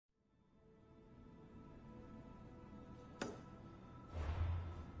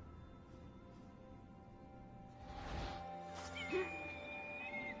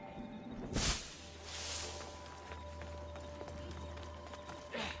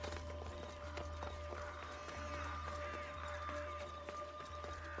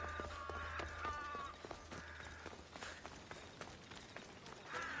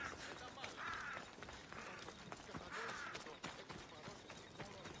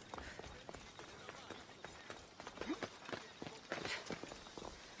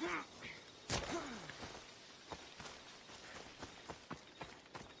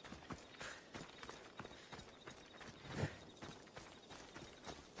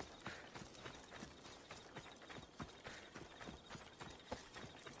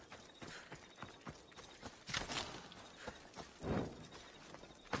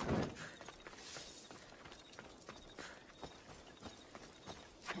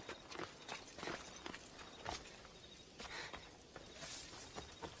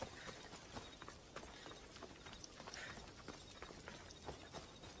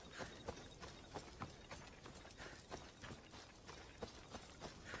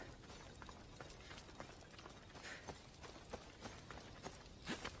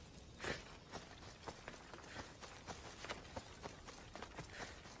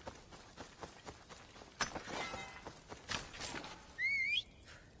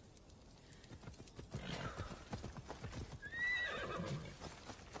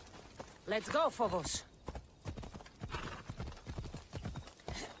Let's go, Phobos.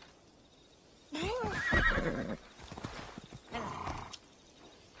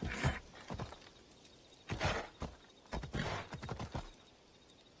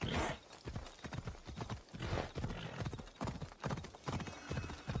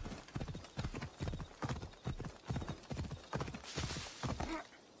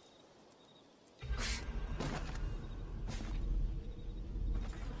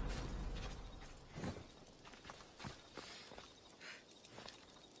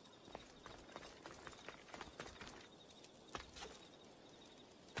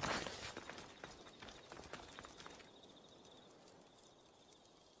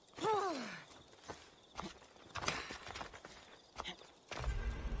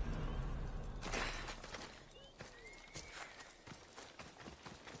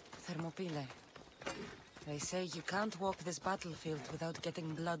 Thermopylae. They say you can't walk this battlefield without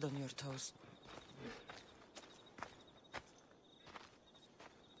getting blood on your toes.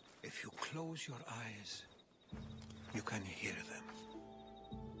 If you close your eyes, you can hear them.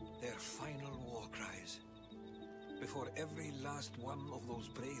 Their final war cries, before every last one of those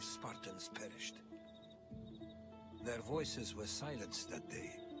brave Spartans perished. Their voices were silenced that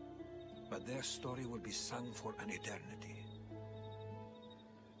day, but their story will be sung for an eternity.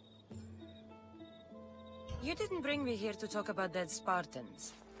 You didn't bring me here to talk about dead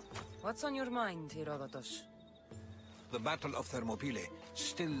Spartans. What's on your mind, Herodotus? The Battle of Thermopylae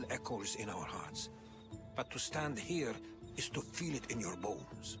still echoes in our hearts. But to stand here is to feel it in your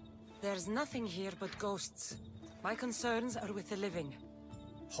bones. There's nothing here but ghosts. My concerns are with the living.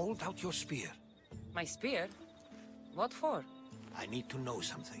 Hold out your spear. My spear? What for? I need to know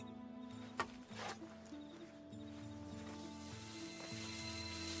something.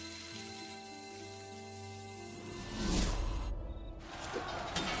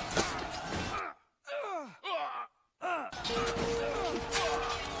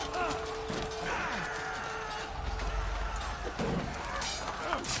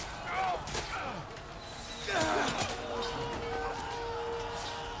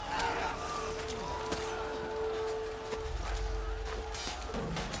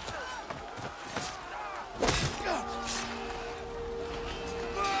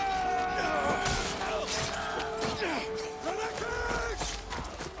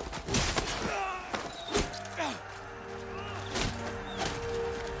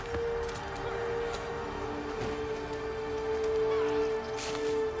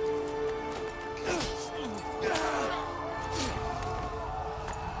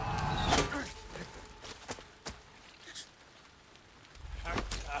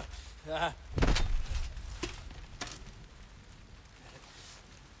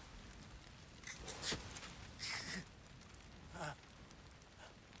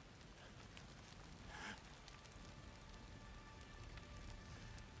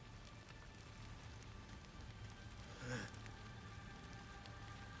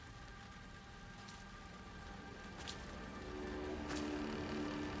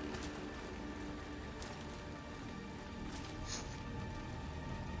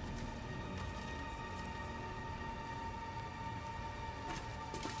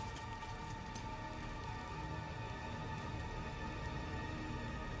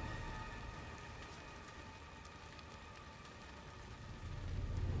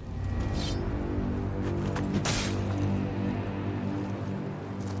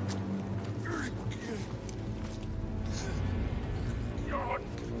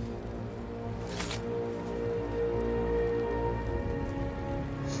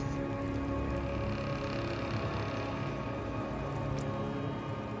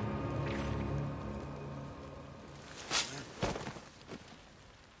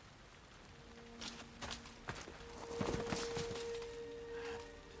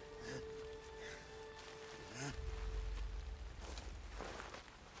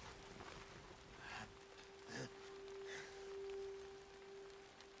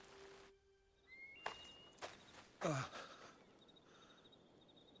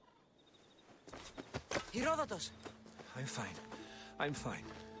 Herodotus! I'm fine. I'm fine.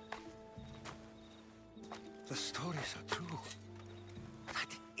 The stories are true.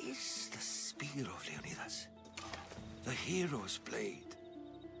 That is the spear of Leonidas. The hero's blade.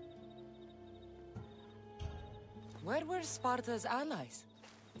 Where were Sparta's allies?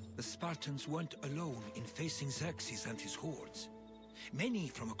 The Spartans weren't alone in facing Xerxes and his hordes. Many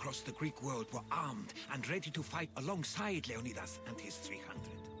from across the Greek world were armed and ready to fight alongside Leonidas and his 300.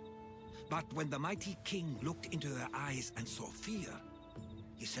 But when the mighty king looked into their eyes and saw fear,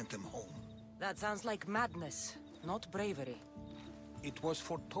 he sent them home. That sounds like madness, not bravery. It was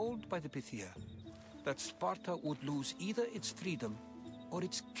foretold by the Pythia that Sparta would lose either its freedom or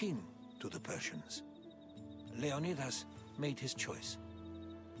its king to the Persians. Leonidas made his choice.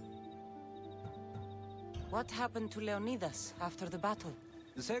 What happened to Leonidas after the battle?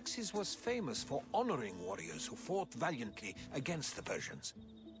 Xerxes was famous for honoring warriors who fought valiantly against the Persians.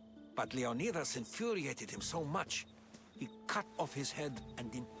 But Leonidas infuriated him so much, he cut off his head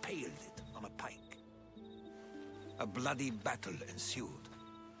and impaled it on a pike. A bloody battle ensued,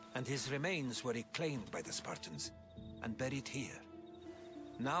 and his remains were reclaimed by the Spartans and buried here.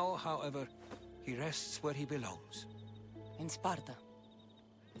 Now, however, he rests where he belongs. In Sparta.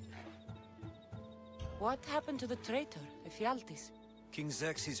 What happened to the traitor, Ephialtes? King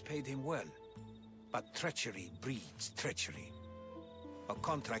Xerxes paid him well, but treachery breeds treachery. A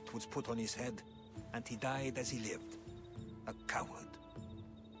contract was put on his head, and he died as he lived. A coward.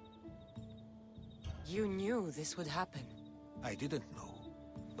 You knew this would happen. I didn't know,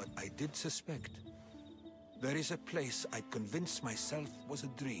 but I did suspect. There is a place I convinced myself was a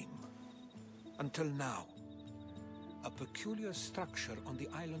dream. Until now. A peculiar structure on the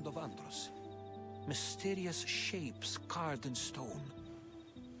island of Andros. Mysterious shapes carved in stone.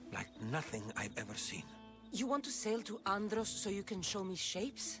 Like nothing I've ever seen. You want to sail to Andros so you can show me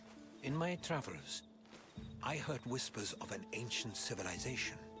shapes? In my travels, I heard whispers of an ancient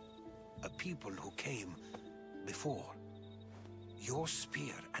civilization. A people who came before. Your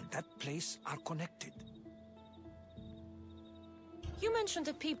spear and that place are connected. You mentioned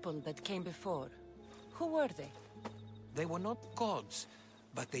a people that came before. Who were they? They were not gods,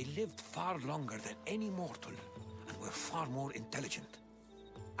 but they lived far longer than any mortal, and were far more intelligent.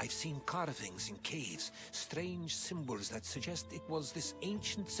 I've seen carvings in caves, strange symbols that suggest it was this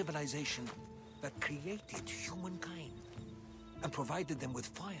ancient civilization that created humankind, and provided them with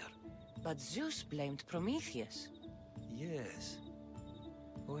fire. But Zeus blamed Prometheus. Yes.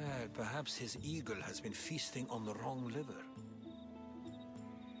 Well, perhaps his eagle has been feasting on the wrong liver.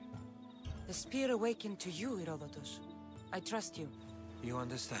 The spear awakened to you, Herodotus. I trust you. You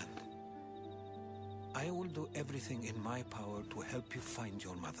understand. I will do everything in my power to help you find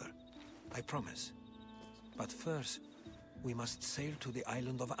your mother. I promise. But first, we must sail to the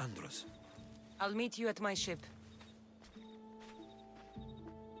island of Andros. I'll meet you at my ship.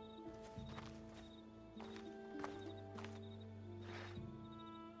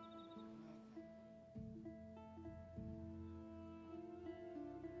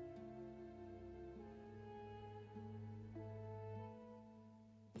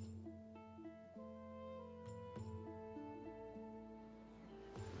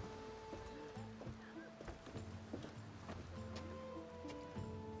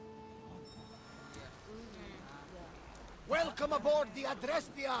 Welcome aboard the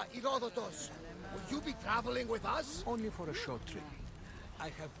Avermedia, Herodotus. Will you be traveling with us? Only for a short trip. I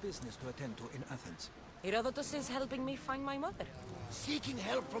have business to attend to in Athens. Herodotus is helping me find my mother. Seeking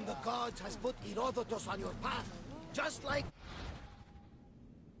help from the gods has put Herodotus on your path, just like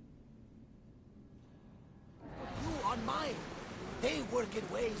you on mine. They work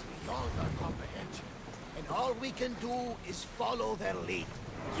in ways beyond our comprehension, and all we can do is follow their lead.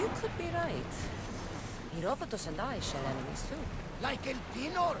 You could be right. Herodotus and I share enemies too. Like El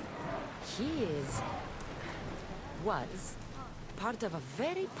Pinor. He was part of a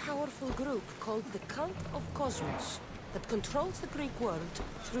very powerful group called the Cult of Cosmos that controls the Greek world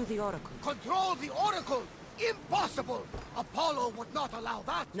through the Oracle. Control the Oracle! Impossible! Apollo would not allow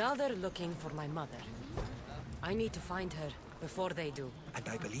that! Now they're looking for my mother. I need to find her before they do. And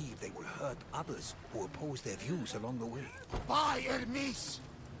I believe they will hurt others who oppose their views along the way. By Hermes!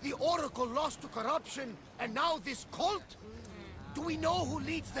 The Oracle lost to corruption, and now this cult? Do we know who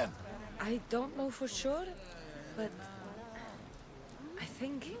leads them? I don't know for sure, but I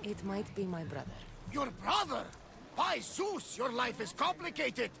think it might be my brother. Your brother? By Zeus, your life is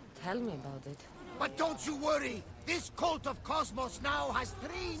complicated! Tell me about it. But don't you worry! This cult of Cosmos now has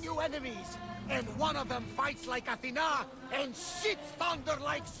 3 new enemies, and one of them fights like Athena and shits thunder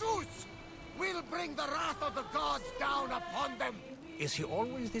like Zeus! We'll bring the wrath of the gods down upon them! Is he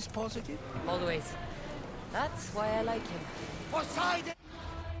always this positive? Always. That's why I like him. Poseidon!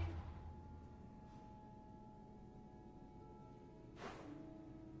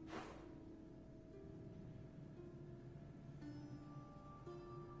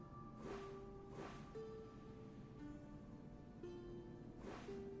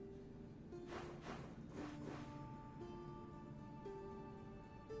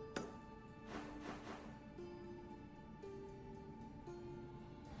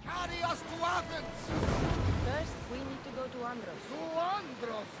 Carry us to Athens! First, we need to go to Andros. To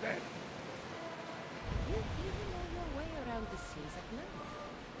Andros, then! You even know your way around the seas at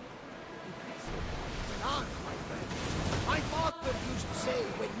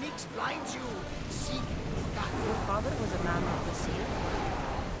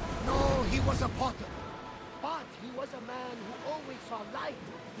was a potter, but he was a man who always saw light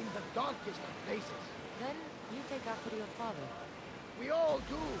in the darkest of places. Then you take after your father. We all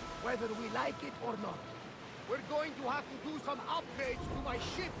do, whether we like it or not. We're going to have to do some upgrades to my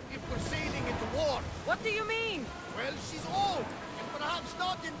ship if we're sailing into war. What do you mean? Well, she's old, and perhaps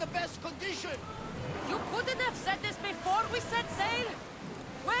not in the best condition. You couldn't have said this before we set sail?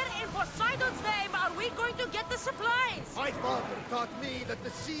 Where in Poseidon's name are we going to get the supplies? My father taught me that the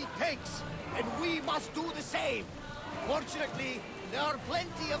sea takes, and we must do the same. Fortunately, there are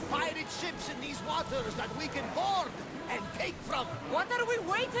plenty of pirate ships in these waters that we can board and take from. What are we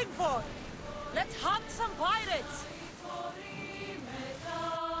waiting for? Let's hunt some pirates!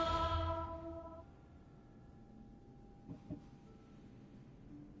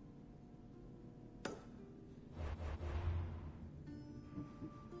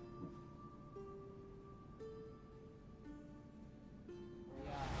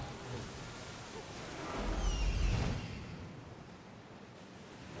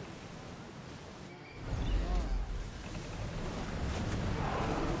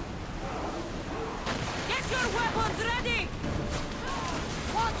 Weapons ready!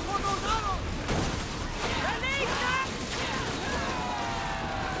 Watch for those arrows! Release them!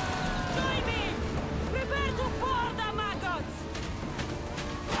 Join me! Prepare to board the maggots!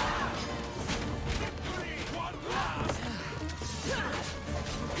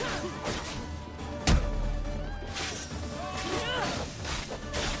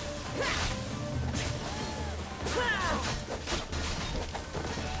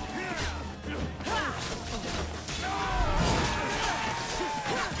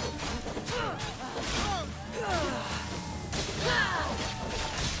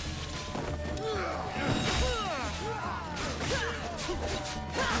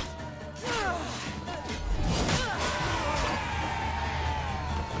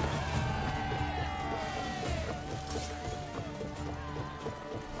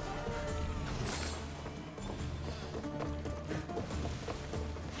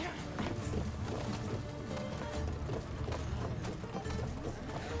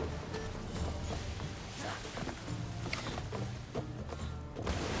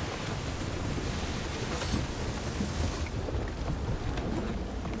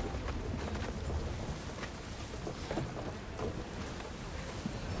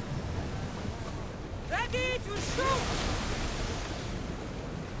 Ready to shoot!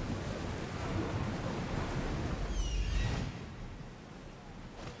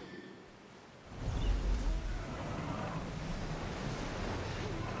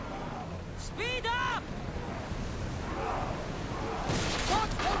 Speed up!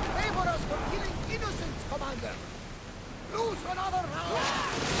 Gods won't favor us for killing innocents, Commander! Loose another round!